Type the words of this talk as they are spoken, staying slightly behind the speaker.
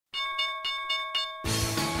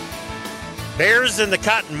Bears in the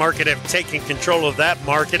cotton market have taken control of that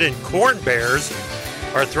market, and corn bears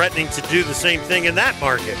are threatening to do the same thing in that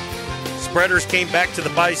market. Spreaders came back to the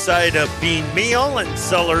buy side of bean meal, and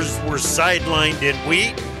sellers were sidelined in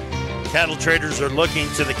wheat. Cattle traders are looking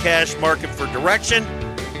to the cash market for direction,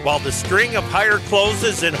 while the string of higher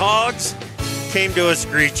closes in hogs came to a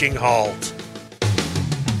screeching halt.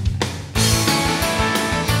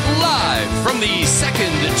 Live from the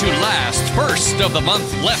second to last first of the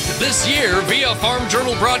month left this year via Farm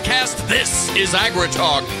Journal broadcast, this is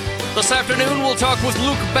AgriTalk. This afternoon, we'll talk with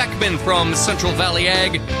Luke Beckman from Central Valley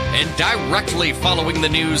Ag, and directly following the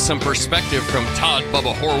news, some perspective from Todd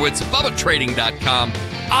Bubba Horwitz, BubbaTrading.com.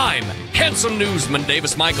 I'm handsome newsman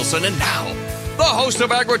Davis Michelson, and now, the host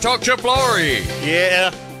of AgriTalk, Chip Flory.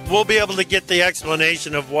 Yeah, we'll be able to get the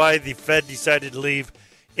explanation of why the Fed decided to leave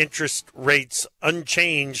interest rates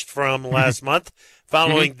unchanged from last month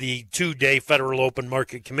following the two-day Federal Open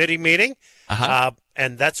Market Committee meeting.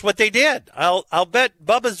 And that's what they did. I'll bet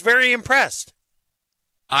Bubba's very impressed.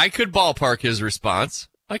 I could ballpark his response.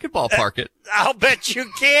 I could ballpark it. I'll bet you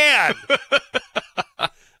can.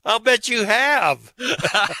 I'll bet you have.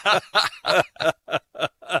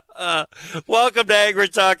 Welcome to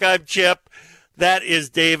AgriTalk. I'm Chip. That is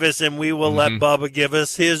Davis, and we will let Bubba give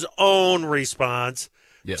us his own response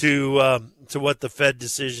to what the Fed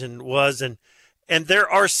decision was. And there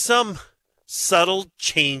are some subtle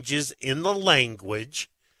changes in the language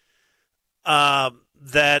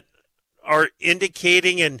that are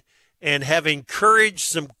indicating and have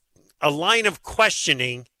encouraged a line of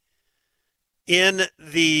questioning in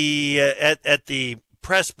the at the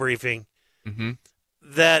press briefing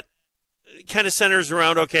that kind of centers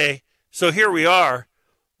around, okay, so here we are.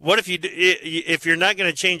 What if you're not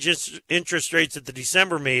going to change interest rates at the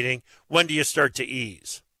December meeting, when do you start to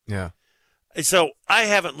ease? Yeah. So I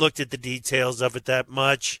haven't looked at the details of it that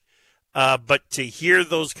much, but to hear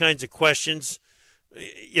those kinds of questions,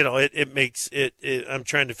 it makes it I'm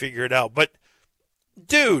trying to figure it out. But,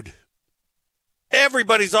 dude,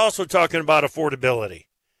 everybody's also talking about affordability.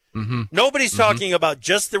 Nobody's talking about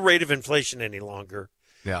just the rate of inflation any longer.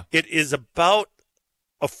 Yeah. It is about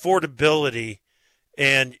affordability.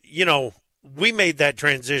 And, we made that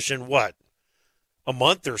transition, a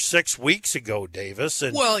month or 6 weeks ago, Davis?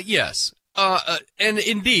 Well, yes. And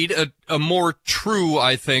indeed, a more true,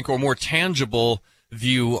 I think, or more tangible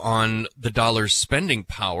view on the dollar's spending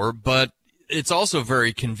power, but it's also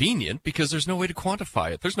very convenient because there's no way to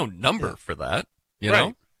quantify it. There's no number for that, you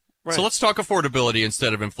know? Right. So let's talk affordability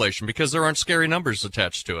instead of inflation because there aren't scary numbers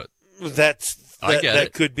attached to it.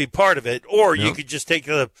 That could be part of it. Or you could just take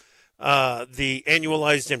the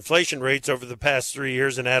annualized inflation rates over the past 3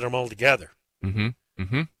 years and add them all together.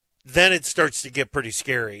 Then it starts to get pretty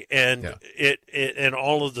scary, and and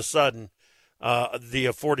all of a sudden, the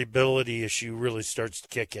affordability issue really starts to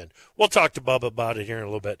kick in. We'll talk to Bubba about it here in a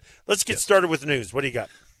little bit. Let's get started with the news. What do you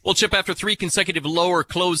got? Well, Chip, after 3 consecutive lower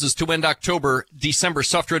closes to end October, December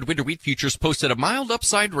soft red winter wheat futures posted a mild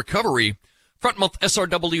upside recovery. Front month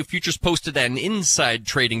SRW futures posted an inside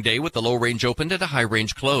trading day with the low range opened at a high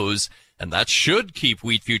range close, and that should keep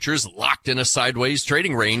wheat futures locked in a sideways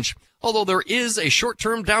trading range, although there is a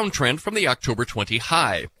short-term downtrend from the October 20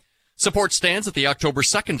 high. Support stands at the October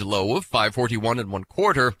 2nd low of 541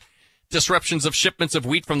 1/4. Disruptions of shipments of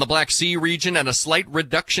wheat from the Black Sea region and a slight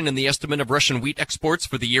reduction in the estimate of Russian wheat exports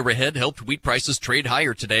for the year ahead helped wheat prices trade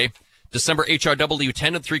higher today. December HRW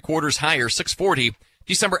 10 3/4 higher, 640.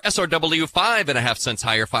 December SRW 5.5 cents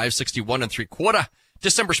higher, 561 3/4.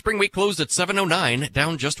 December spring wheat closed at 709,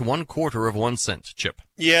 down just 1/4 of 1 cent. Chip.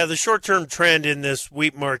 Yeah, the short-term trend in this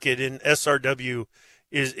wheat market in SRW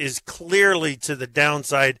is clearly to the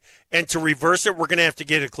downside, and to reverse it, we're going to have to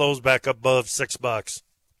get it closed back above $6.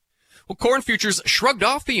 Well, corn futures shrugged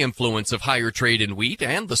off the influence of higher trade in wheat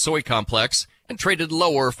and the soy complex and traded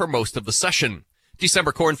lower for most of the session.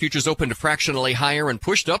 December corn futures opened fractionally higher and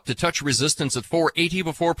pushed up to touch resistance at 480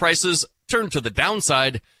 before prices turned to the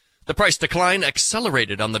downside. The price decline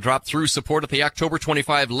accelerated on the drop through support at the October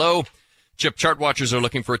 25 low. Chip chart watchers are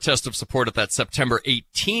looking for a test of support at that September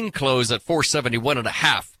 18 close at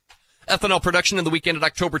 471.5. Ethanol production in the weekend at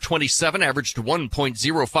October 27 averaged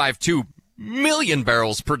 1.052 million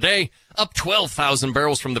barrels per day, up 12,000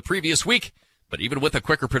 barrels from the previous week. But even with a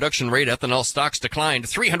quicker production rate, ethanol stocks declined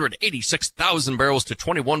 386,000 barrels to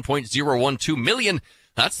 21.012 million.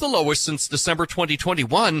 That's the lowest since December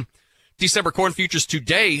 2021. December corn futures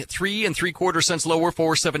today, 3 3/4 cents lower,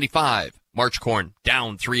 475. March corn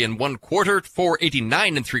down 3 1/4,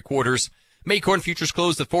 489 3/4. May corn futures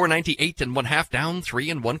closed at 498 1/2, down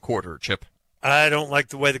 3 1/4. Chip. I don't like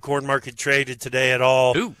the way the corn market traded today at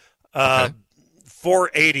all. Ooh. Okay.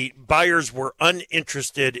 480. Buyers were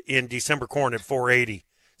uninterested in December corn at 480.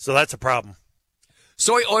 So that's a problem.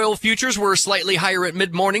 Soy oil futures were slightly higher at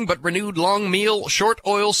mid-morning, but renewed long meal short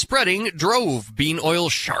oil spreading drove bean oil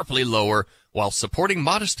sharply lower while supporting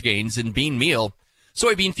modest gains in bean meal.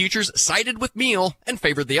 Soybean futures sided with meal and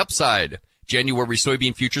favored the upside. January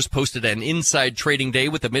soybean futures posted an inside trading day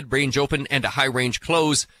with a mid-range open and a high-range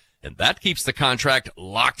close, and that keeps the contract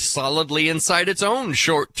locked solidly inside its own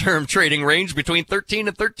short-term trading range between 13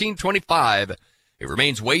 and 13.25. It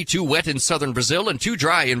remains way too wet in southern Brazil and too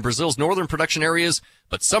dry in Brazil's northern production areas,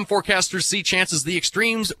 but some forecasters see chances the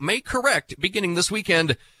extremes may correct beginning this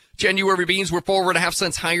weekend. January beans were 4.5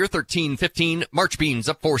 cents higher, 13.15. March beans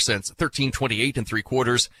up 4 cents, 13.28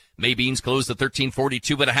 3/4. May beans closed at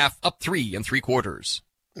 13.42.5, up 3 3/4.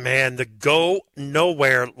 Man, the go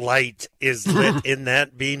nowhere light is lit in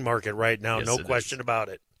that bean market right now. Yes, no question about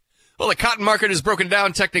it. Well, the cotton market is broken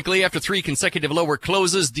down technically after 3 consecutive lower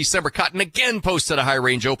closes. December cotton again posted a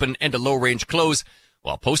high-range open and a low-range close,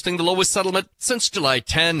 while posting the lowest settlement since July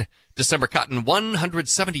 10. December cotton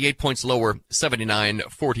 178 points lower,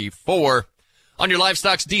 79.44. On your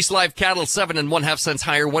livestocks, Dees live cattle 7.5 cents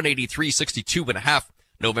higher, 183.62.5.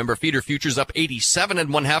 November feeder futures up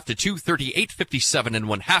 87.5 to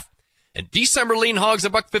 238.57.5. And December lean hogs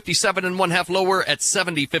 $1.57.5 lower at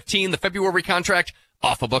 70.15. The February contract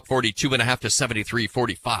off $1.42.5 to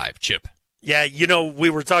 73.45. Chip. Yeah, we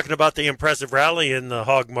were talking about the impressive rally in the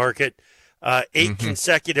hog market. 8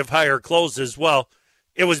 consecutive higher closes. Well,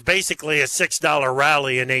 it was basically a $6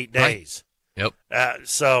 rally in 8 days. Right. Yep.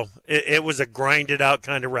 So it was a grinded out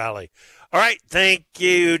kind of rally. All right. Thank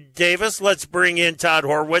you, Davis. Let's bring in Todd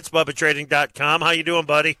Horwitz, BubbaTrading.com. How you doing,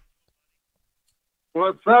 buddy?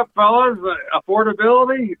 What's up, fellas?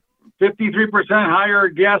 Affordability, 53% higher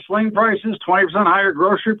gasoline prices, 20% higher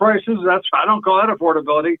grocery prices. I don't call that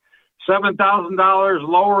affordability. $7,000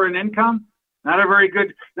 lower in income. Not a very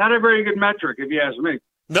good metric, if you ask me.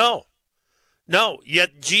 No.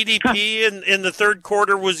 Yet GDP in the third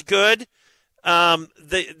quarter was good.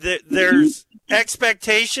 There's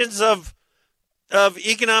expectations of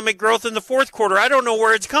economic growth in the fourth quarter. I don't know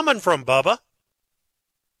where it's coming from, Bubba.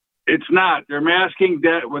 It's not. They're masking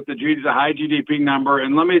debt with the high GDP number.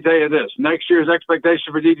 And let me tell you this, next year's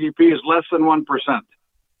expectation for GDP is less than 1%.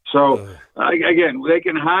 So, again, they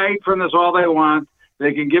can hide from this all they want.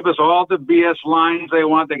 They can give us all the BS lines they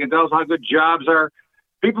want. They can tell us how good jobs are.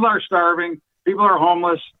 People are starving. People are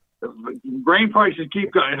homeless. Grain prices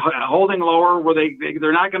keep holding lower where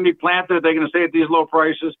they're not going to be planted. They're going to stay at these low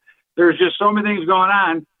prices. There's just so many things going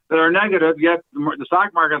on that are negative, yet the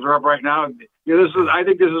stock markets are up right now. I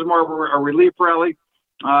think this is more of a relief rally.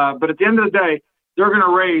 But at the end of the day, they're going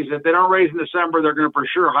to raise. If they don't raise in December, they're going to for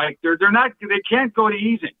sure hike. They can't go to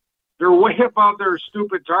easing. They're way above their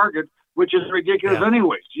stupid target, which is ridiculous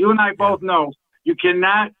anyways. You and I both know you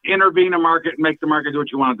cannot intervene a market and make the market do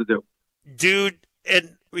what you want it to do. Dude,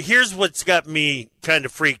 and here's what's got me kind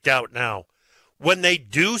of freaked out now. When they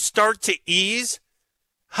do start to ease,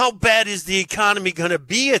 how bad is the economy going to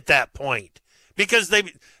be at that point? Because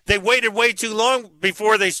they waited way too long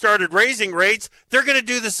before they started raising rates. They're going to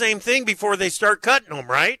do the same thing before they start cutting them,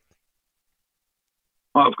 right?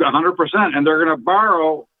 Well, 100%. And they're going to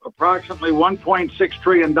borrow approximately $1.6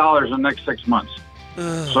 trillion in the next 6 months.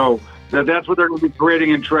 So that's what they're going to be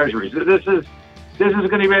creating in treasuries. This is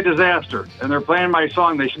going to be a disaster. And they're playing my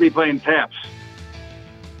song. They should be playing taps.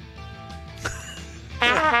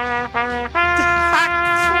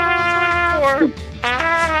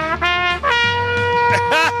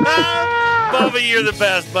 Bubba, you're the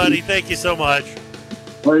best, buddy. Thank you so much.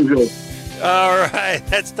 Very good. All right.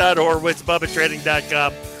 That's Todd Horwitz,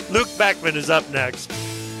 BubbaTrading.com. Luke Beckman is up next.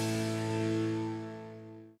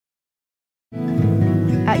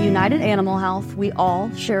 At United Animal Health, we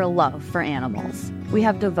all share a love for animals. We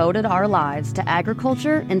have devoted our lives to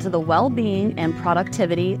agriculture and to the well-being and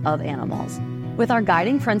productivity of animals. With our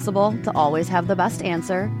guiding principle to always have the best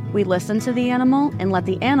answer, we listen to the animal and let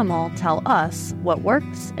the animal tell us what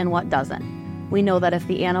works and what doesn't. We know that if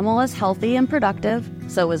the animal is healthy and productive,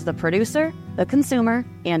 so is the producer, the consumer,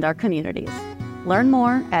 and our communities. Learn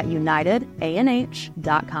more at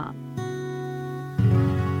unitedanh.com.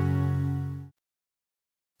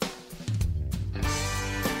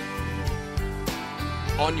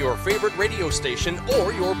 On your favorite radio station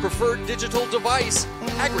or your preferred digital device,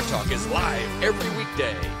 AgriTalk is live every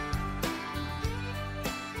weekday.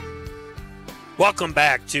 Welcome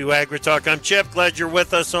back to AgriTalk. I'm Chip. Glad you're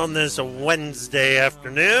with us on this Wednesday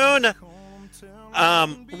afternoon.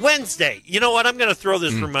 Wednesday. You know what? I'm going to throw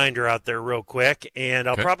this reminder out there real quick, and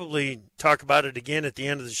I'll probably talk about it again at the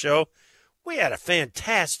end of the show. We had a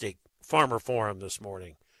fantastic Farmer Forum this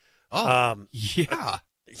morning. Yeah.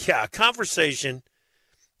 Yeah, a conversation.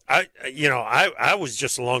 I was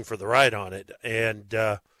just along for the ride on it, and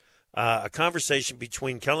a conversation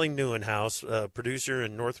between Kelly Neuenhouse, producer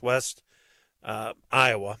in Northwest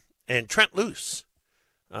Iowa, and Trent Luce.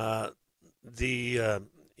 You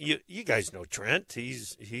guys know Trent.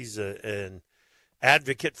 He's an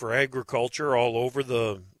advocate for agriculture all over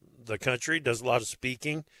the country. Does a lot of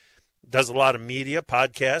speaking, does a lot of media,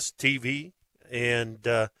 podcasts, TV, and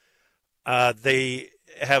they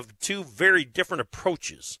have two very different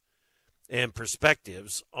approaches and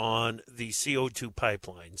perspectives on the CO2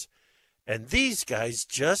 pipelines. And these guys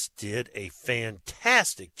just did a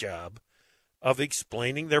fantastic job of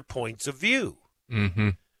explaining their points of view. Mm-hmm.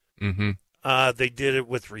 Mm-hmm. They did it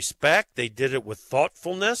with respect. They did it with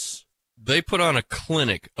thoughtfulness. They put on a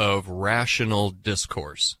clinic of rational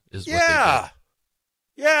discourse, is what they did.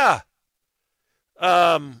 Yeah.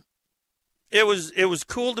 It was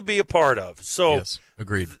cool to be a part of. So yes,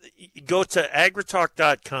 agreed. Go to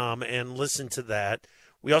AgriTalk.com and listen to that.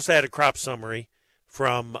 We also had a crop summary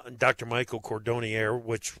from Dr. Michael Cordonier,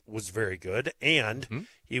 which was very good, and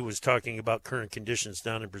he was talking about current conditions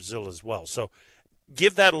down in Brazil as well. So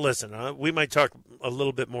give that a listen. We might talk a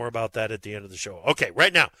little bit more about that at the end of the show. Okay,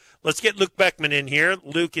 right now, let's get Luke Beckman in here.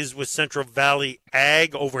 Luke is with Central Valley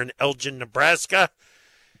Ag over in Elgin, Nebraska.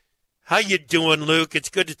 How you doing, Luke? It's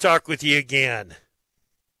good to talk with you again.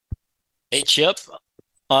 Hey, Chip.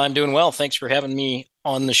 I'm doing well. Thanks for having me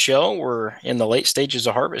on the show. We're in the late stages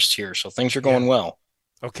of harvest here, so things are going well.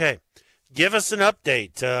 Okay. Give us an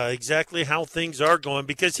update, exactly how things are going,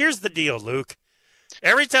 because here's the deal, Luke.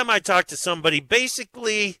 Every time I talk to somebody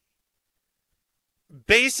basically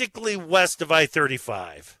west of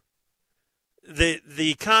I-35,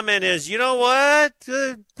 the comment is, you know what?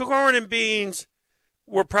 Corn and beans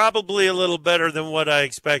were probably a little better than what I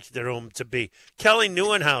expected them to be. Kelly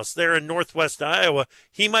Neuenhouse there in Northwest Iowa,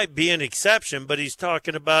 he might be an exception, but he's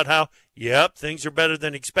talking about how, yep, things are better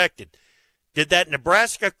than expected. Did that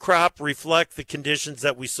Nebraska crop reflect the conditions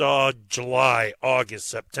that we saw July, August,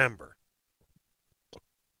 September?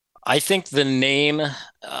 I think the name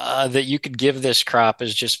that you could give this crop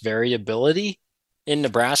is just variability in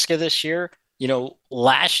Nebraska this year. You know,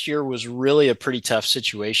 last year was really a pretty tough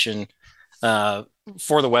situation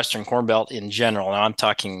for the Western Corn Belt in general. Now I'm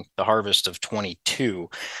talking the harvest of 22.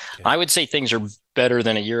 Okay. I would say things are better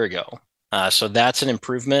than a year ago. So that's an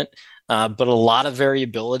improvement, but a lot of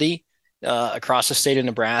variability across the state of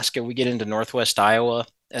Nebraska. We get into Northwest Iowa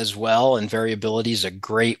as well, and variability is a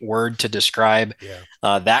great word to describe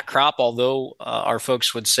that crop, although our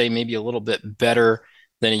folks would say maybe a little bit better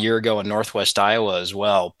than a year ago in Northwest Iowa as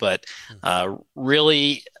well. But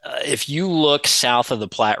really, if you look south of the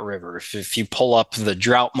Platte River, if you pull up the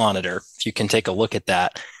drought monitor, if you can take a look at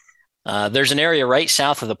that, there's an area right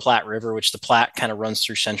south of the Platte River, which the Platte kind of runs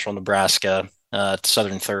through central Nebraska,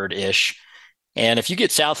 southern third-ish. And if you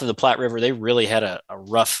get south of the Platte River, they really had a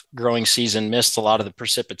rough growing season, missed a lot of the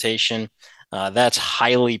precipitation. That's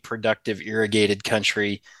highly productive irrigated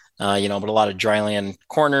country, but a lot of dryland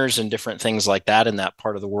corners and different things like that in that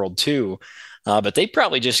part of the world too. But they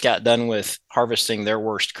probably just got done with harvesting their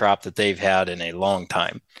worst crop that they've had in a long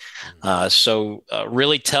time. So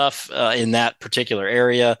really tough in that particular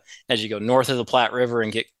area. As you go north of the Platte River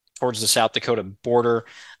and get towards the South Dakota border,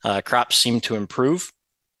 crops seem to improve.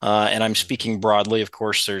 And I'm speaking broadly. Of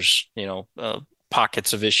course, there's,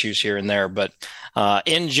 pockets of issues here and there, but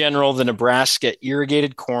in general, the Nebraska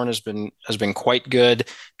irrigated corn has been quite good.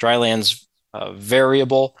 Dryland's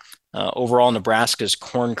variable. Overall, Nebraska's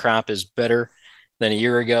corn crop is better than a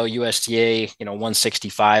year ago. USDA,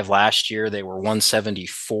 165 last year. They were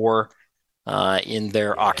 174 in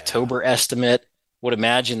their October estimate. Would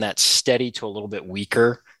imagine that's steady to a little bit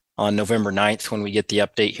weaker on November 9th when we get the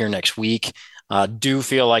update here next week. Do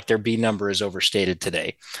feel like their B number is overstated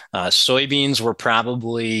today. Soybeans were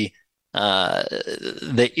probably,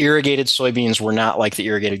 the irrigated soybeans were not like the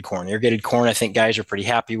irrigated corn. Irrigated corn, I think guys are pretty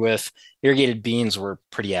happy with. Irrigated beans were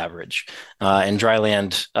pretty average. And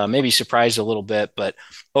dryland maybe surprised a little bit, but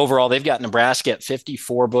overall they've got Nebraska at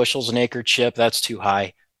 54 bushels an acre, Chip. That's too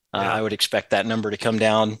high. I would expect that number to come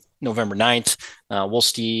down November 9th. We'll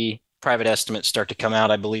see private estimates start to come out.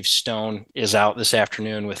 I believe Stone is out this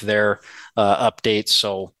afternoon with their updates.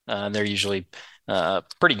 So they're usually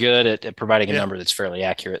pretty good at providing a number that's fairly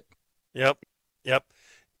accurate. Yep.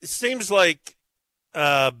 It seems like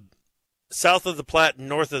south of the Platte and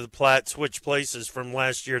north of the Platte switched places from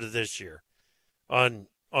last year to this year on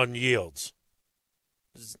yields.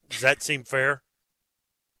 Does that seem fair?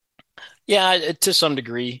 Yeah, to some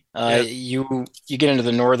degree. Yeah. You get into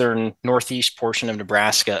the northeast portion of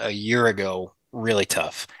Nebraska a year ago, really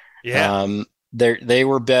tough. Yeah. Um, they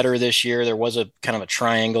were better this year. There was a kind of a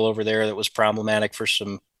triangle over there that was problematic for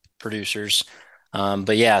some producers.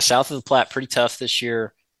 But yeah, south of the Platte, pretty tough this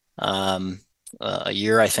year. Um, a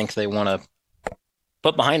year I think they want to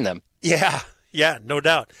put behind them. Yeah. Yeah. No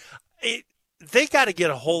doubt. It, they got to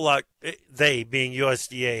get a whole lot. They, being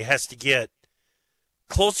USDA, has to get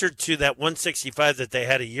closer to that 165 that they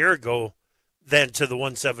had a year ago than to the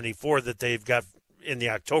 174 that they've got in the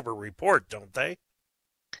October report, don't they?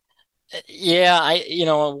 Yeah,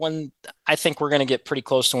 when I think we're going to get pretty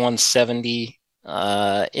close to 170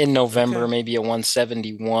 in November, Okay. maybe a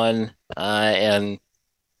 171, and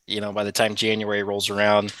by the time January rolls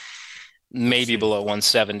around, We'll maybe see. below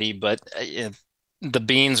 170. But the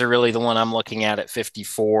beans are really the one I'm looking at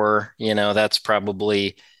 54. That's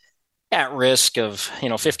probably at risk of,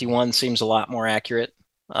 Mhm. 51 seems a lot more accurate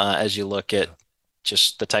as you look at Yeah.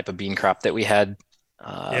 just the type of bean crop that we had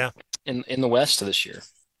uh, Yeah. in the West this year.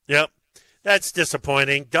 Yep. That's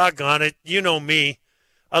disappointing. Doggone it. You know me.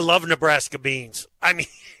 I love Nebraska beans. I mean,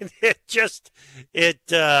 it just it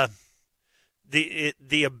the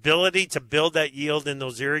ability to build that yield in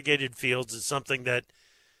those irrigated fields is something that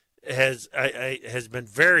has been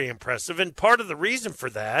very impressive. And part of the reason for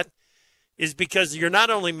that is because you're not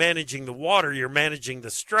only managing the water, you're managing the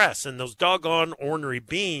stress. And those doggone ornery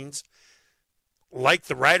beans like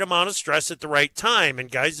the right amount of stress at the right time. And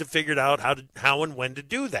guys have figured out how and when to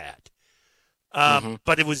do that. Hmm.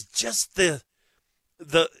 But it was just the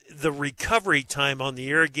recovery time on the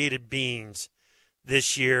irrigated beans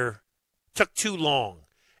this year took too long.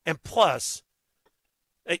 And plus,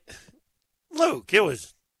 it, Luke, it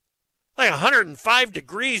was like 105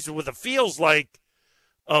 degrees with a feels like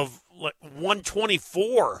of like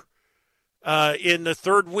 124 in the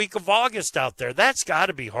third week of August out there. That's got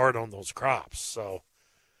to be hard on those crops. So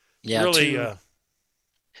Yeah, really,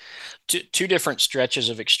 two different stretches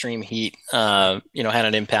of extreme heat, had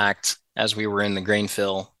an impact as we were in the grain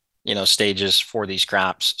fill, stages for these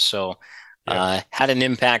crops. So, yeah, had an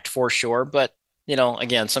impact for sure. But,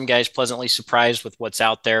 again, some guys pleasantly surprised with what's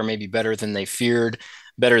out there, maybe better than they feared,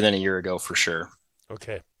 better than a year ago for sure.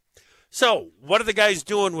 okay. So what are the guys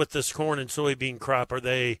doing with this corn and soybean crop? Are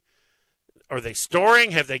they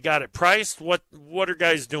storing? Have they got it priced? What are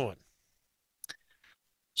guys doing?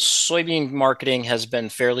 Soybean marketing has been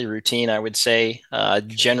fairly routine, I would say. Okay.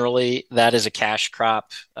 Generally, that is a cash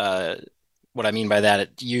crop. What I mean by that,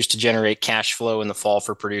 it used to generate cash flow in the fall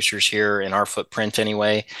for producers here in our footprint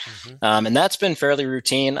anyway. Mm-hmm. And that's been fairly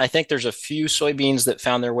routine. I think there's a few soybeans that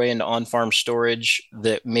found their way into on-farm storage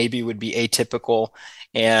that maybe would be atypical,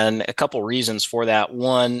 and a couple reasons for that.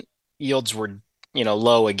 One, yields were,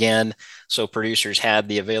 low again, so producers had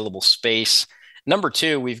the available space. Number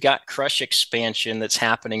two, we've got crush expansion that's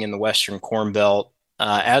happening in the Western Corn Belt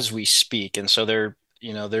as we speak, and so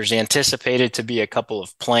there's anticipated to be a couple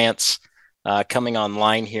of plants coming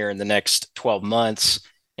online here in the next 12 months.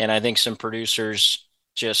 And I think some producers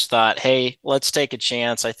just thought, hey, let's take a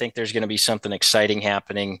chance. I think there's going to be something exciting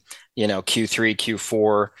happening, Q3,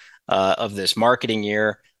 Q4 of this marketing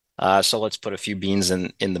year. So let's put a few beans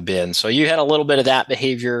in the bin. So you had a little bit of that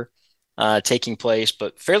behavior taking place,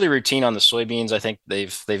 but fairly routine on the soybeans. I think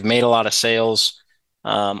they've made a lot of sales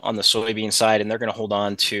on the soybean side, and they're going to hold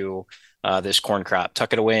on to this corn crop,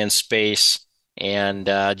 tuck it away in space, and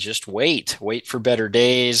just wait for better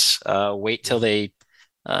days. Wait till Yeah.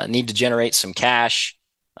 they need to generate some cash.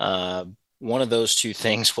 Uh, One of those two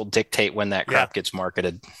things will dictate when that Yeah. crop gets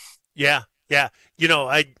marketed. Yeah. Yeah.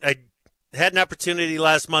 I had an opportunity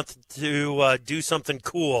last month to do something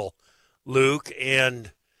cool, Luke,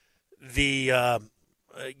 and the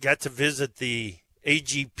got to visit the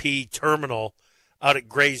AGP terminal out at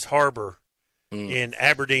Grays Harbor Mm. in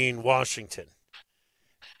Aberdeen, Washington,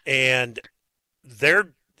 and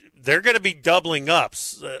they're they're going to be doubling up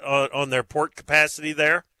on their port capacity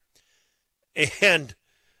there, and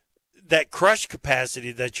that crush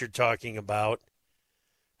capacity that you're talking about,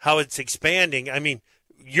 how it's expanding. I mean,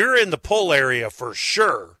 you're in the pull area for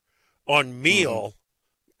sure on Hmm. meal,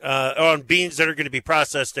 on beans that are going to be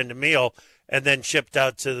processed into meal and then shipped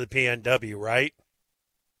out to the PNW, right?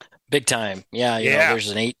 Big time. Yeah, Yeah. there's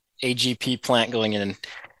an AGP plant going in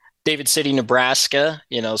David City, Nebraska,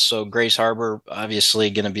 so Grace Harbor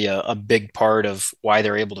obviously going to be a big part of why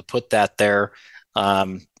they're able to put that there.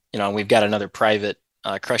 We've got another private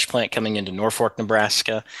crush plant coming into Norfolk,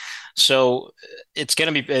 Nebraska. So it's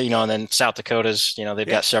going to be, and then South Dakota's, they've Yeah.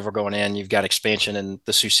 got several going in. You've got expansion in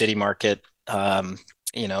the Sioux City market.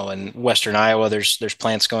 in Western Iowa, there's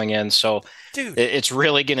plants going in. So Dude, it's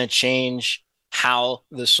really going to change how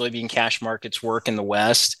the soybean cash markets work in the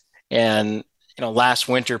West. And, last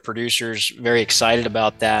winter producers very excited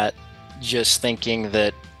about that, just thinking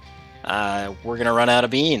that we're going to run out of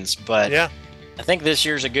beans. But yeah, I think this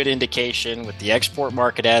year's a good indication with the export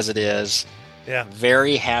market as it is. yeah.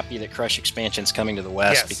 Very happy that crush expansion is coming to the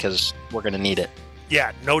West Yes. because we're going to need it.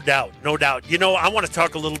 Yeah, no doubt, no doubt. I want to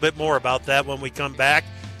talk a little bit more about that when we come back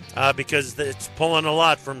because it's pulling a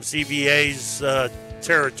lot from CVA's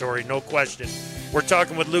territory, no question. We're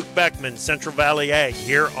talking with Luke Beckman, Central Valley Ag,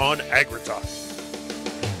 here on AgriTalk.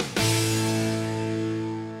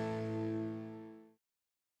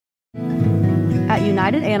 At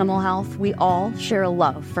United Animal Health, we all share a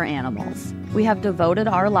love for animals. We have devoted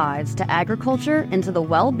our lives to agriculture and to the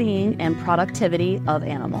well-being and productivity of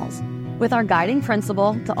animals. With our guiding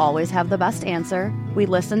principle to always have the best answer, we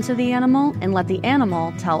listen to the animal and let the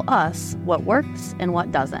animal tell us what works and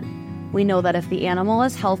what doesn't. We know that if the animal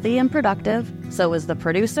is healthy and productive, so is the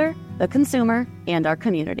producer, the consumer, and our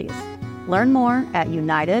communities. Learn more at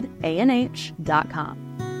unitedanh.com.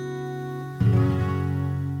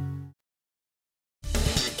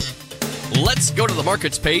 Let's go to the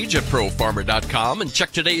markets page at profarmer.com and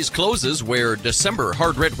check today's closes, where December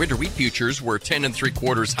hard red winter wheat futures were 10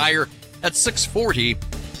 3/4 higher at 640.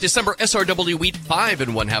 December SRW wheat 5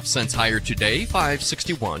 1/2 cents higher today,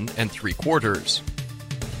 561 3/4.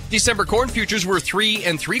 December corn futures were 3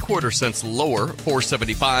 3/4 cents lower,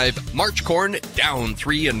 475. March corn down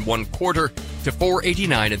 3 1/4 to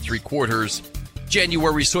 489 3/4.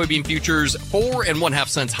 January soybean futures 4 1/2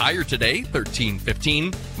 cents higher today,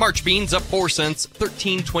 13.15. March beans up 4 cents,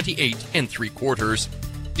 13.28 3/4.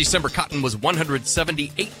 December cotton was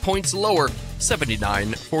 178 points lower,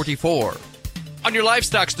 79.44. On your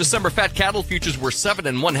livestocks, December fat cattle futures were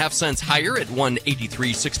 7 1/2 cents higher at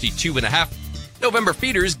 183.62 1/2. November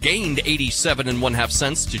feeders gained 87 1/2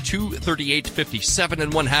 cents to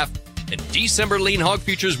 238.57 1/2. And December lean hog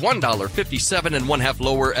futures $1.57 1/2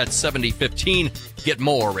 lower at 70.15. Get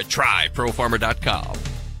more at tryprofarmer.com.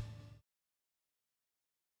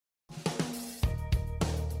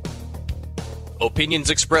 Opinions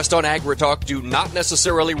expressed on AgriTalk do not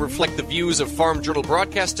necessarily reflect the views of Farm Journal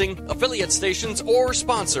Broadcasting, affiliate stations, or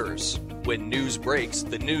sponsors. When news breaks,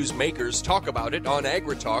 the news makers talk about it on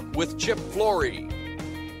AgriTalk with Chip Flory.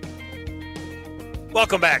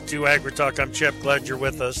 Welcome back to AgriTalk. I'm Chip. Glad you're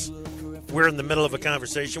with us. We're in the middle of a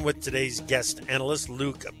conversation with today's guest analyst,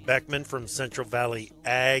 Luke Beckman from Central Valley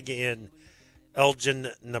Ag in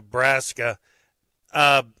Elgin, Nebraska.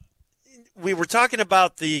 We were talking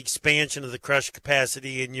about the expansion of the crush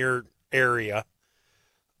capacity in your area,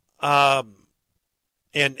 and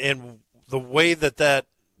the way that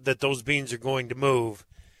those beans are going to move.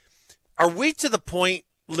 Are we to the point,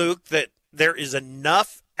 Luke, that there is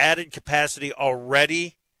enough added capacity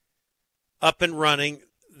already up and running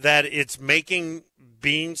that it's making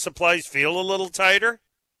bean supplies feel a little tighter?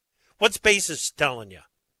 What's basis telling you?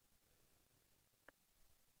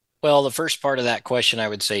 Well, the first part of that question, I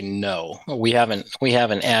would say no. We haven't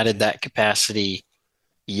added that capacity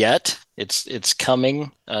yet. It's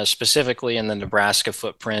coming, specifically in the Nebraska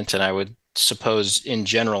footprint, and I would suppose in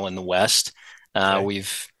general in the West. Okay.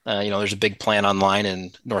 There's a big plan online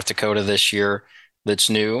in North Dakota this year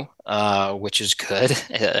that's new, which is good,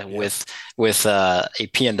 with a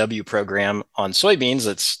P&W program on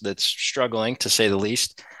soybeans that's struggling, to say the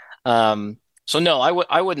least. So no,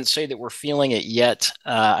 I wouldn't say that we're feeling it yet.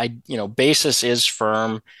 Basis is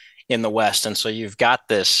firm in the West, and so you've got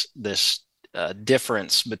this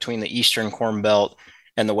difference between the Eastern Corn Belt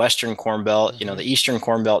and the Western Corn Belt. Mm-hmm. The Eastern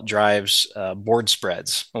Corn Belt drives board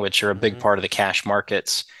spreads, which are a big part of the cash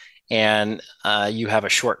markets, and you have a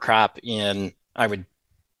short crop in, I would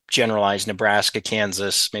generalize, Nebraska,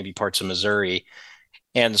 Kansas, maybe parts of Missouri.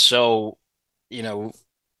 And so,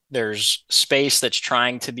 there's space that's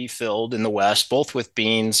trying to be filled in the West, both with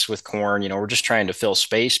beans, with corn. We're just trying to fill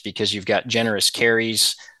space because you've got generous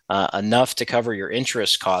carries, enough to cover your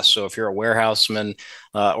interest costs. So if you're a warehouseman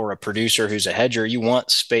or a producer who's a hedger, you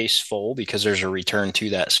want space full because there's a return to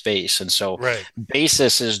that space. And so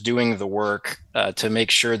Basis is doing the work to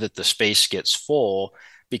make sure that the space gets full,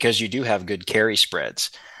 because you do have good carry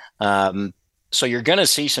spreads. So you're going to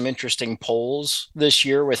see some interesting polls this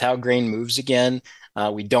year with how grain moves again.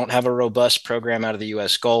 We don't have a robust program out of the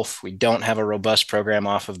U.S. Gulf. We don't have a robust program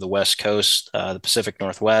off of the West Coast, the Pacific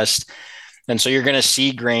Northwest. And so you're going to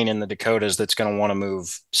see grain in the Dakotas that's going to want to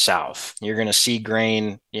move south. You're going to see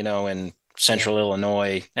grain, in central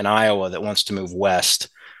Illinois and Iowa that wants to move west.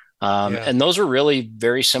 And those are really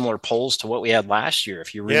very similar polls to what we had last year.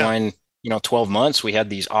 If you rewind 12 months, we had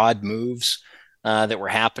these odd moves that were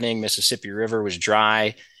happening. Mississippi River was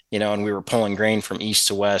dry, and we were pulling grain from east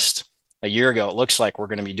to west a year ago. It looks like we're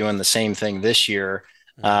going to be doing the same thing this year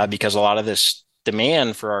because a lot of this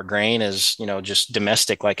demand for our grain is, just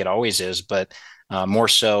domestic like it always is, but more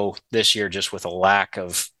so this year just with a lack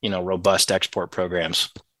of, robust export programs.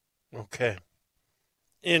 Okay.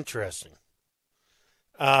 Interesting.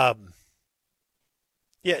 Yeah,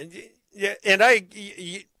 and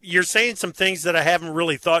you're saying some things that I haven't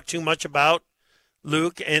really thought too much about,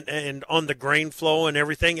 Luke, and on the grain flow and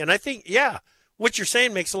everything. And I think, yeah, what you're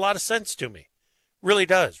saying makes a lot of sense to me. Really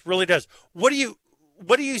does, really does. What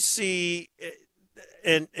do you see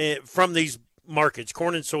from these markets,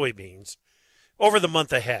 corn and soybeans, over the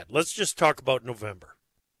month ahead? Let's just talk about November.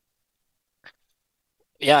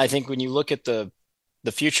 Yeah, I think when you look at the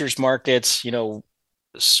futures markets,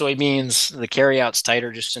 soybeans, the carryout's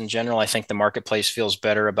tighter just in general. I think the marketplace feels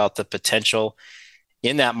better about the potential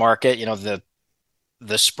in that market.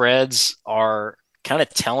 The spreads are kind of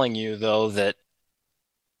telling you though that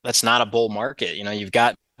that's not a bull market. You've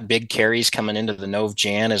got big carries coming into the Nov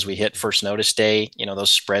Jan as we hit first notice day,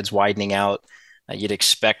 those spreads widening out. You'd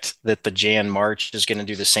expect that the Jan March is going to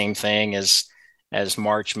do the same thing as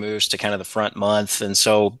March moves to kind of the front month. And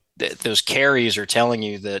so those carries are telling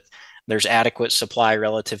you that there's adequate supply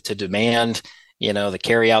relative to demand. The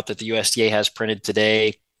carry out that the USDA has printed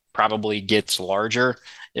today probably gets larger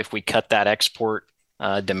if we cut that export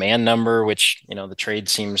demand number, which, the trade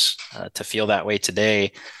seems to feel that way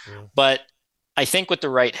today. Yeah. But I think with the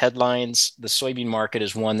right headlines, the soybean market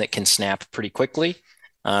is one that can snap pretty quickly.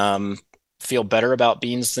 Feel better about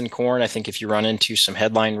beans than corn. I think if you run into some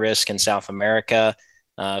headline risk in South America,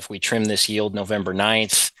 if we trim this yield November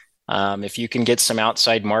 9th, if you can get some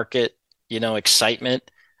outside market, excitement,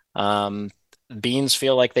 beans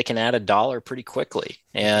feel like they can add $1 pretty quickly.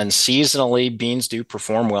 And seasonally, beans do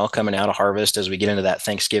perform well coming out of harvest as we get into that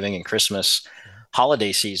Thanksgiving and Christmas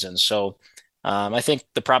holiday season. So I think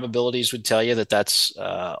the probabilities would tell you that that's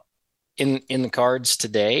in the cards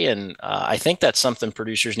today. And I think that's something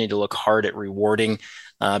producers need to look hard at rewarding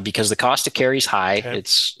because the cost of carry is high. Okay.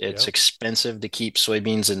 It's expensive to keep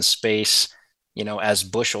soybeans in space, as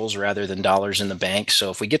bushels rather than dollars in the bank. So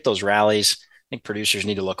if we get those rallies, I think producers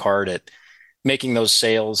need to look hard at making those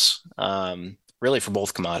sales really for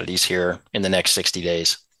both commodities here in the next 60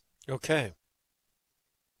 days. Okay.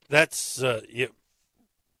 That's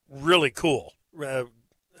really cool.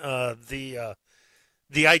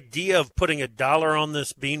 The idea of putting $1 on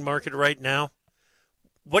this bean market right now,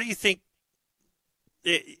 what do you think?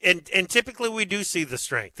 And typically we do see the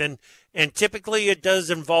strength, and typically it does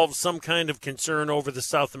involve some kind of concern over the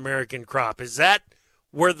South American crop. Is that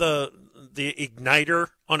where the igniter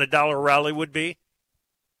on $1 rally would be?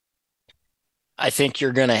 I think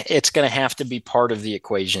it's gonna have to be part of the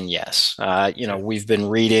equation. Yes. We've been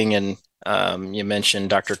reading, and you mentioned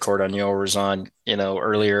Dr. Cordonnier was on,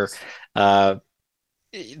 earlier.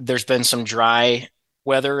 There's been some dry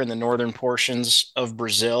weather in the northern portions of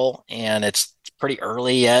Brazil, and it's pretty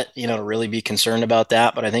early yet, to really be concerned about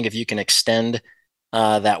that. But I think if you can extend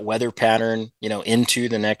that weather pattern, into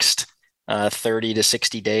the next 30 to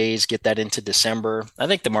 60 days, get that into December, I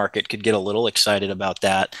think the market could get a little excited about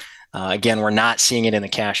that. Again, we're not seeing it in the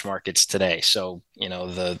cash markets today. So,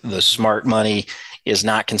 the smart money is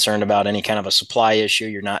not concerned about any kind of a supply issue.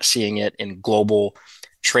 You're not seeing it in global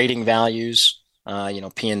trading values.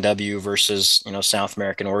 P&W versus, South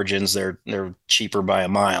American origins, they're cheaper by a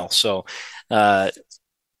mile. So,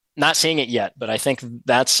 not seeing it yet, but I think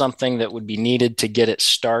that's something that would be needed to get it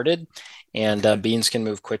started, and beans can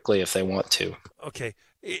move quickly if they want to. Okay.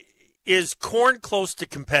 Is corn close to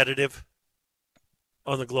competitive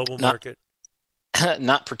on the global market?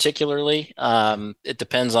 Not particularly. It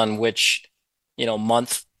depends on which,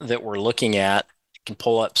 month that we're looking at. I can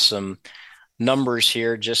pull up some numbers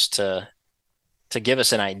here just to give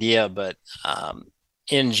us an idea, but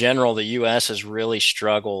in general, the U.S. has really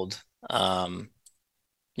struggled,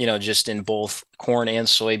 just in both corn and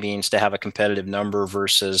soybeans to have a competitive number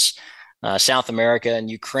versus South America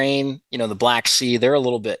and Ukraine. The Black Sea, they're a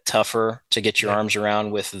little bit tougher to get your arms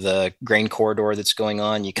around with the grain corridor that's going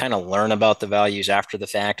on. You kind of learn about the values after the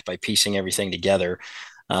fact by piecing everything together.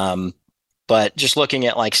 But just looking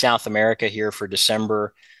at like South America here for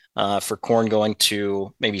December, for corn going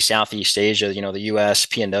to maybe Southeast Asia, the U.S.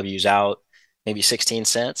 P&W's out maybe 16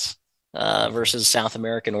 cents versus South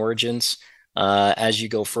American origins. As you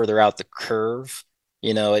go further out the curve,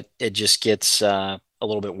 it just gets a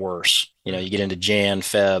little bit worse. You get into Jan,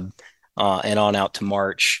 Feb, and on out to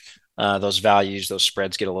March. those values, those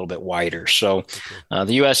spreads get a little bit wider. So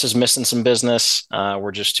the U.S. is missing some business.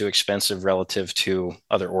 We're just too expensive relative to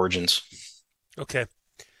other origins. Okay.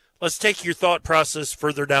 Let's take your thought process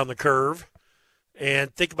further down the curve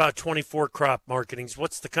and think about 24 crop marketings.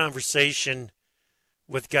 What's the conversation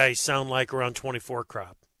with guys sound like around 24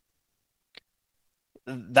 crop?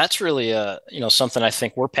 That's really something I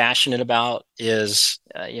think we're passionate about is,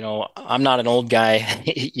 I'm not an old guy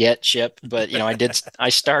yet, Chip, but, I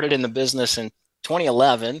started in the business in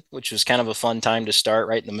 2011, which was kind of a fun time to start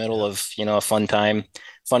right in the middle of, a fun time,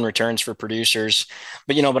 fun returns for producers.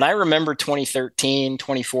 But I remember 2013,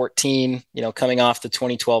 2014, coming off the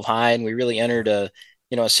 2012 high, and we really entered a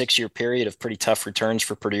 6-year period of pretty tough returns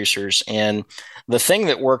for producers. And the thing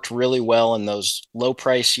that worked really well in those low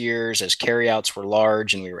price years, as carryouts were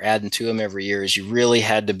large and we were adding to them every year, is you really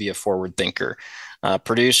had to be a forward thinker.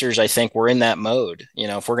 Producers, I think, were in that mode.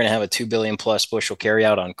 If we're going to have a 2 billion plus bushel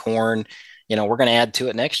carryout on corn, we're going to add to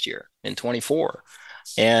it next year in 24.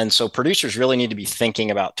 And so producers really need to be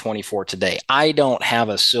thinking about 24 today. I don't have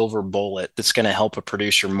a silver bullet that's going to help a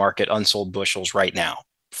producer market unsold bushels right now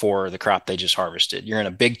for the crop they just harvested. You're in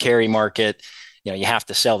a big carry market. You have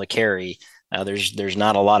to sell the carry. There's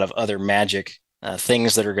not a lot of other magic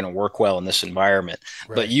things that are going to work well in this environment.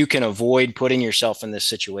 Right. But you can avoid putting yourself in this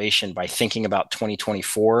situation by thinking about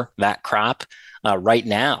 2024, that crop right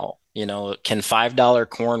now. Can $5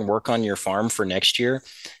 corn work on your farm for next year?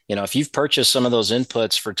 If you've purchased some of those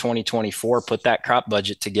inputs for 2024, put that crop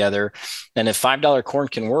budget together. And if $5 corn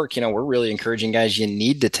can work, we're really encouraging guys, you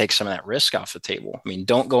need to take some of that risk off the table. I mean,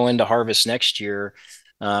 don't go into harvest next year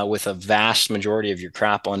with a vast majority of your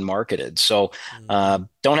crop unmarketed. So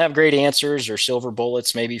don't have great answers or silver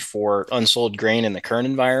bullets maybe for unsold grain in the current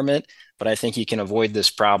environment. But I think you can avoid this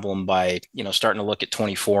problem by, starting to look at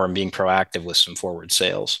 24 and being proactive with some forward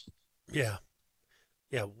sales. Yeah.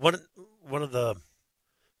 Yeah. One of the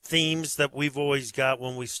themes that we've always got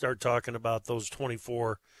when we start talking about those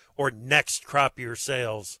 24 or next crop year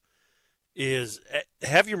sales is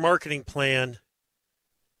have your marketing plan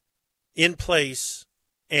in place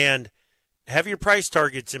and have your price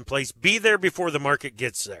targets in place. Be there before the market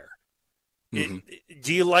gets there. Mm-hmm.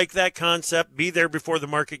 Do you like that concept? Be there before the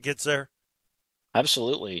market gets there?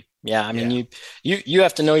 Absolutely. Yeah. I mean, you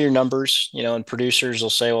have to know your numbers, and producers will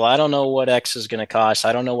say, well, I don't know what X is going to cost.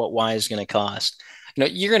 I don't know what Y is going to cost.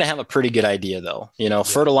 You're going to have a pretty good idea though.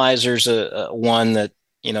 Fertilizer's one that,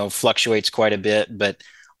 fluctuates quite a bit, but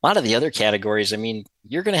a lot of the other categories, I mean,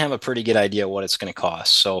 you're going to have a pretty good idea what it's going to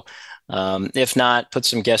cost. So if not, put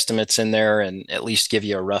some guesstimates in there and at least give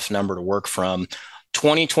you a rough number to work from.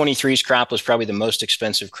 2023's crop was probably the most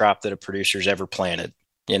expensive crop that a producer's ever planted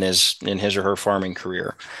in his or her farming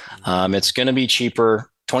career. It's going to be cheaper.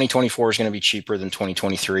 2024 is going to be cheaper than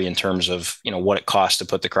 2023 in terms of, what it costs to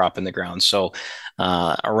put the crop in the ground. So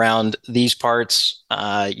around these parts,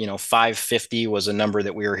 550 was a number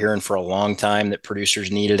that we were hearing for a long time that producers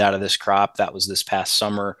needed out of this crop. That was this past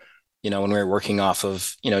summer, when we were working off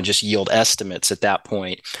of, just yield estimates at that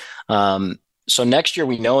point. So next year,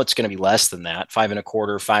 we know it's going to be less than that, $5.25,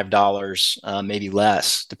 $5, maybe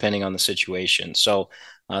less, depending on the situation. So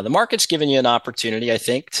the market's given you an opportunity, I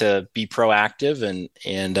think, to be proactive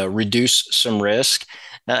and reduce some risk.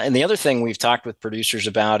 And the other thing we've talked with producers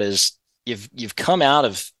about is you've come out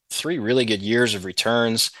of 3 really good years of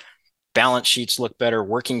returns. Balance sheets look better.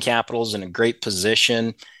 Working capital's in a great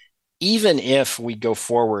position. Even if we go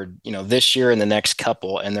forward, this year and the next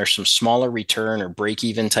couple, and there's some smaller return or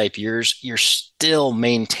break-even type years, you're still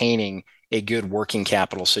maintaining a good working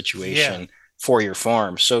capital situation for your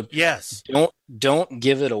farm. So yes, don't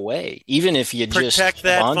give it away, even if you just protect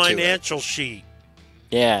that financial sheet.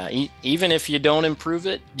 Yeah, even if you don't improve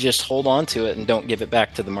it, just hold on to it and don't give it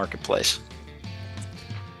back to the marketplace.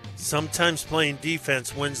 Sometimes playing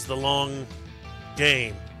defense wins the long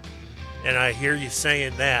game. And I hear you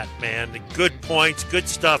saying that, man. Good points, good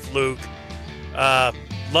stuff, Luke.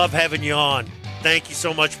 Love having you on. Thank you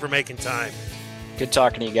so much for making time. Good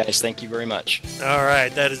talking to you guys. Thank you very much. All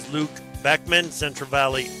right, that is Luke Beckman, Central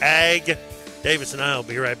Valley Ag. Davis and I will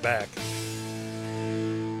be right back.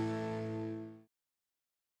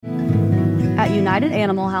 At United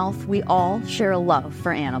Animal Health, we all share a love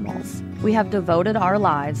for animals. We have devoted our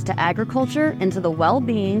lives to agriculture and to the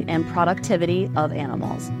well-being and productivity of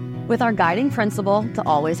animals. With our guiding principle to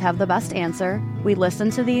always have the best answer, we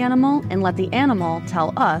listen to the animal and let the animal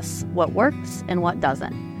tell us what works and what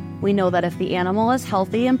doesn't. We know that if the animal is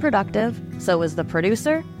healthy and productive, so is the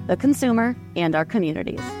producer, the consumer, and our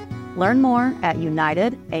communities. Learn more at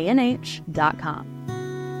unitedanh.com.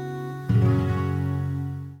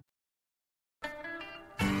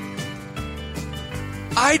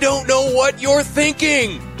 I don't know what you're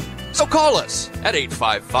thinking. So call us at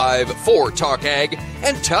 855-4TALK-AG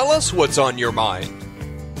and tell us what's on your mind.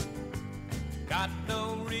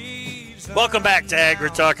 Welcome back to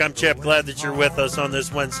AgriTalk. I'm Chip. Glad that you're with us on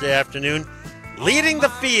this Wednesday afternoon. Leading the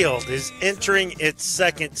Field is entering its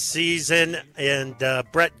second season, and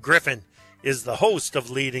Brett Griffin is the host of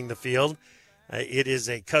Leading the Field. It is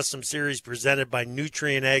a custom series presented by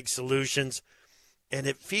Nutrient Ag Solutions, and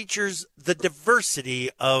it features the diversity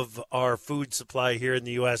of our food supply here in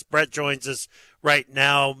the U.S. Brett joins us right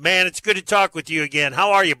now. Man, it's good to talk with you again.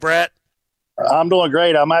 How are you, Brett? I'm doing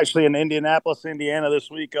great. I'm actually in Indianapolis, Indiana this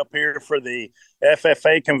week up here for the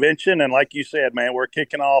FFA convention. And like you said, man, we're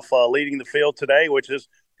kicking off Leading the Field today, which is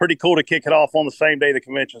pretty cool to kick it off on the same day the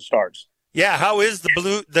convention starts. Yeah, how is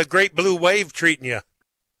the Great Blue Wave treating you?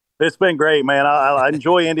 It's been great, man. I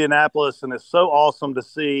enjoy Indianapolis, and it's so awesome to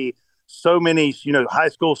see so many, high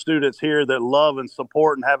school students here that love and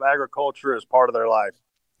support and have agriculture as part of their life.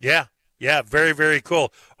 Yeah, very, very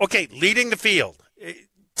cool. Okay, Leading the Field.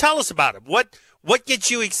 Tell us about it. What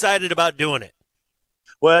gets you excited about doing it?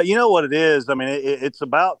 Well, you know what it is? I mean, it's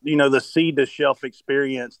about, the seed to shelf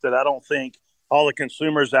experience that I don't think all the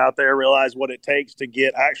consumers out there realize what it takes to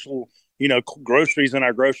get actual, groceries in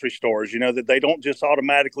our grocery stores, that they don't just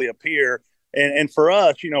automatically appear. And for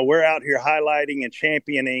us, we're out here highlighting and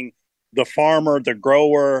championing the farmer, the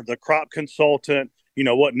grower, the crop consultant,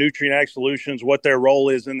 what Nutrient Ag Solutions, what their role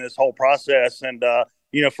is in this whole process. And,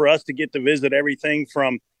 for us to get to visit everything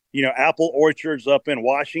from, apple orchards up in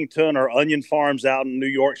Washington or onion farms out in New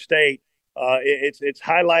York State, it's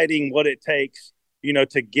highlighting what it takes,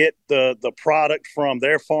 to get the product from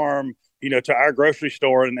their farm, to our grocery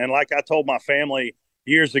store. And like I told my family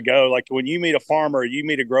years ago, like when you meet a farmer, you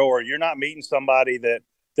meet a grower, you're not meeting somebody that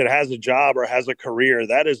has a job or has a career.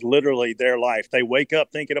 That is literally their life. They wake up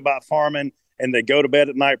thinking about farming and they go to bed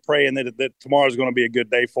at night praying that tomorrow's going to be a good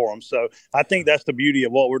day for them. So I think that's the beauty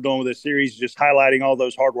of what we're doing with this series, just highlighting all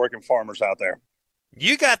those hardworking farmers out there.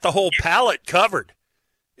 You got the whole palette covered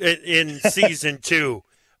in season 2.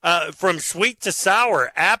 From sweet to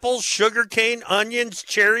sour, apples, sugarcane, onions,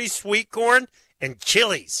 cherries, sweet corn, and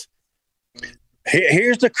chilies.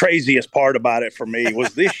 Here's the craziest part about it for me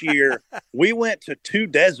was this year we went to 2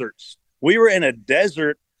 deserts. We were in a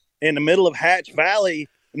desert in the middle of Hatch Valley,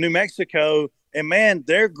 New Mexico, and man,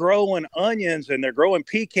 they're growing onions and they're growing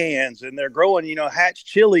pecans and they're growing, Hatch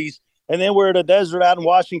chilies. And then we're at a desert out in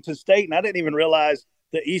Washington State, and I didn't even realize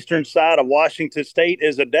the eastern side of Washington State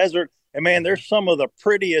is a desert. And man, there's some of the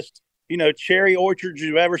prettiest, cherry orchards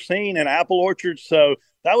you've ever seen and apple orchards. So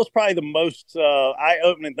that was probably the most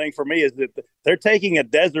eye-opening thing for me is that they're taking a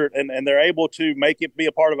desert and they're able to make it be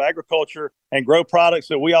a part of agriculture and grow products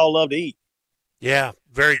that we all love to eat. Yeah,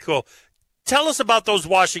 very cool. Tell us about those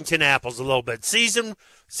Washington apples a little bit. Season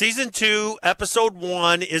 2, episode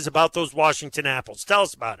 1 is about those Washington apples. Tell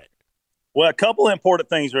us about it. Well, a couple of important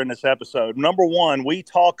things are in this episode. Number one, we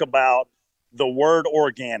talk about the word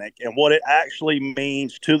organic and what it actually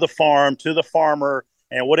means to the farm, to the farmer,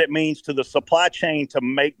 and what it means to the supply chain to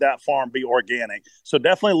make that farm be organic. So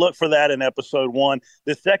definitely look for that in episode 1.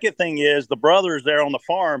 The second thing is the brothers there on the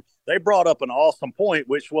farm, they brought up an awesome point,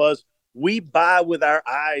 which was we buy with our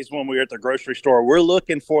eyes when we're at the grocery store. We're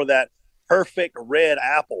looking for that perfect red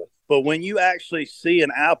apple. But when you actually see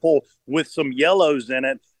an apple with some yellows in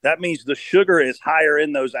it, that means the sugar is higher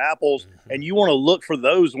in those apples, and you want to look for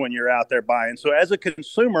those when you're out there buying. So as a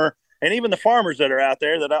consumer, and even the farmers that are out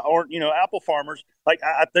there that aren't, apple farmers,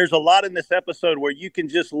 there's a lot in this episode where you can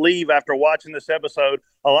just leave after watching this episode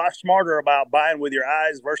a lot smarter about buying with your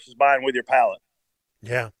eyes versus buying with your palate.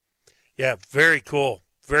 Yeah, very cool.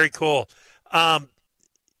 Very cool.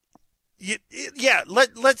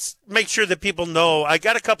 Let's make sure that people know. I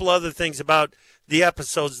got a couple other things about the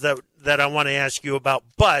episodes that I want to ask you about,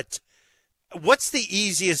 but what's the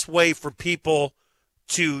easiest way for people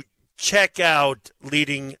to check out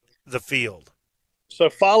Leading the Field? So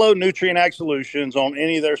follow Nutrient Ag Solutions on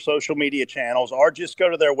any of their social media channels, or just go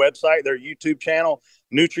to their website, their YouTube channel,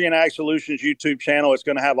 Nutrient Ag Solutions YouTube channel. It's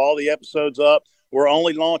going to have all the episodes up. We're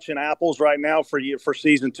only launching apples right now for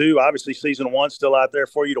season 2. Obviously, season 1's still out there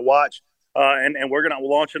for you to watch. And we're going to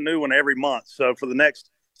launch a new one every month. So for the next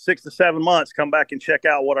 6 to 7 months, come back and check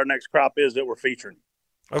out what our next crop is that we're featuring.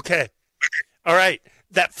 Okay. All right.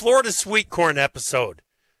 That Florida sweet corn episode,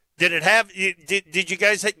 did you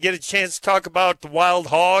guys get a chance to talk about the wild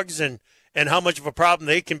hogs and how much of a problem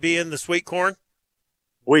they can be in the sweet corn?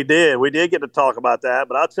 We did get to talk about that,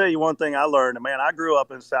 but I'll tell you one thing I learned. Man, I grew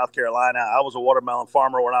up in South Carolina. I was a watermelon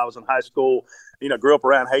farmer when I was in high school, grew up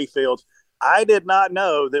around hayfields. I did not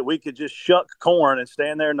know that we could just shuck corn and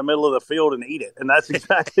stand there in the middle of the field and eat it. And that's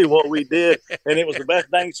exactly what we did. And it was the best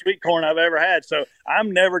dang sweet corn I've ever had. So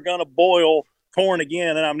I'm never going to boil corn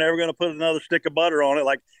again, and I'm never going to put another stick of butter on it.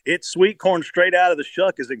 Like, it's sweet corn straight out of the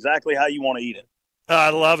shuck is exactly how you want to eat it. I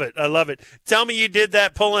love it. I love it. Tell me you did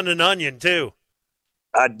that pulling an onion too.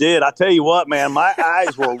 I did. I tell you what, man, my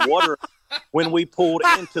eyes were watering when we pulled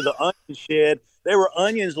into the onion shed. There were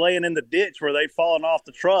onions laying in the ditch where they'd fallen off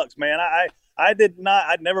the trucks, man.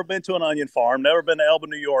 I'd never been to an onion farm, never been to Elba,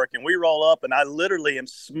 New York. And we roll up and I literally am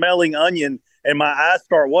smelling onion and my eyes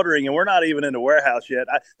start watering, and we're not even in the warehouse yet.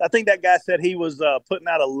 I think that guy said he was putting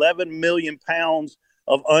out 11 million pounds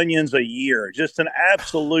of onions a year. Just an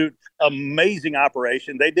absolute amazing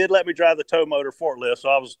operation. They did let me drive the tow motor forklift, so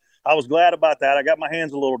I was glad about that. I got my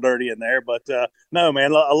hands a little dirty in there, but no,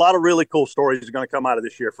 man, a lot of really cool stories are going to come out of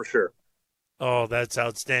this year for sure. Oh, that's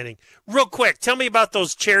outstanding. Real quick, tell me about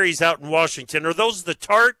those cherries out in Washington. Are those the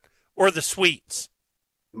tart or the sweets?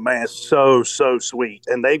 Man, so sweet.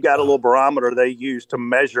 And they've got a little barometer they use to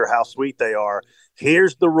measure how sweet they are.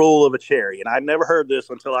 Here's the rule of a cherry, and I never heard this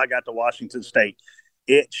until I got to Washington State.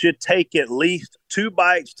 It should take at least 2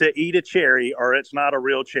 bites to eat a cherry, or it's not a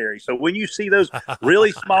real cherry. So when you see those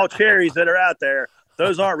really small cherries that are out there,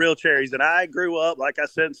 those aren't real cherries. And I grew up, like I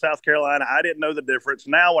said, in South Carolina. I didn't know the difference.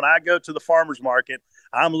 Now, when I go to the farmer's market,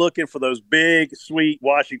 I'm looking for those big, sweet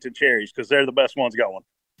Washington cherries because they're the best ones going.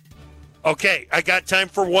 Okay, I got time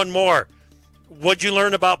for one more. What'd you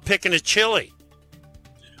learn about picking a chili?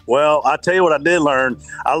 Well, I'll tell you what I did learn.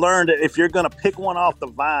 I learned that if you're going to pick one off the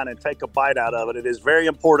vine and take a bite out of it, it is very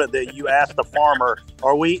important that you ask the farmer,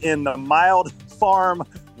 are we in the mild farm,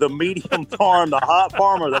 the medium farm, the hot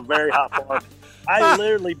farm, or the very hot farm? I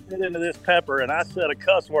literally bit into this pepper, and I said a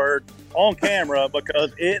cuss word on camera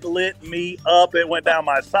because it lit me up. It went down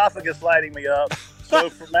my esophagus, lighting me up. So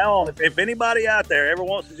from now on, if anybody out there ever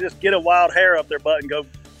wants to just get a wild hair up their butt and go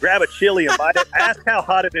grab a chili and bite it, ask how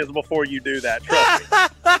hot it is before you do that. Trust me.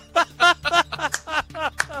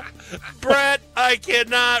 Brett, I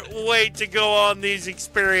cannot wait to go on these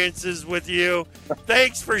experiences with you.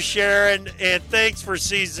 Thanks for sharing, and thanks for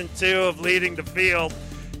season 2 of Leading the Field.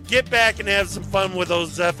 Get back and have some fun with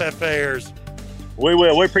those FFAers. We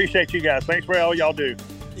will. We appreciate you guys. Thanks for all y'all do.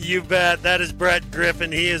 You bet. That is Brett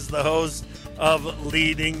Griffin. He is the host of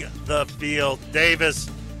Leading the Field. Davis,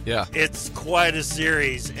 yeah, it's quite a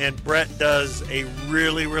series, and Brett does a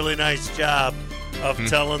really, really nice job of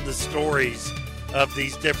telling the stories of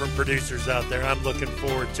these different producers out there. I'm looking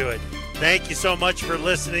forward to it. Thank you so much for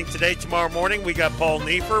listening today. Tomorrow morning, we got Paul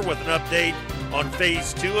Neefer with an update on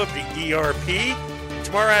Phase 2 of the ERP.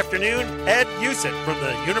 Tomorrow afternoon, Ed Usett from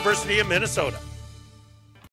the University of Minnesota.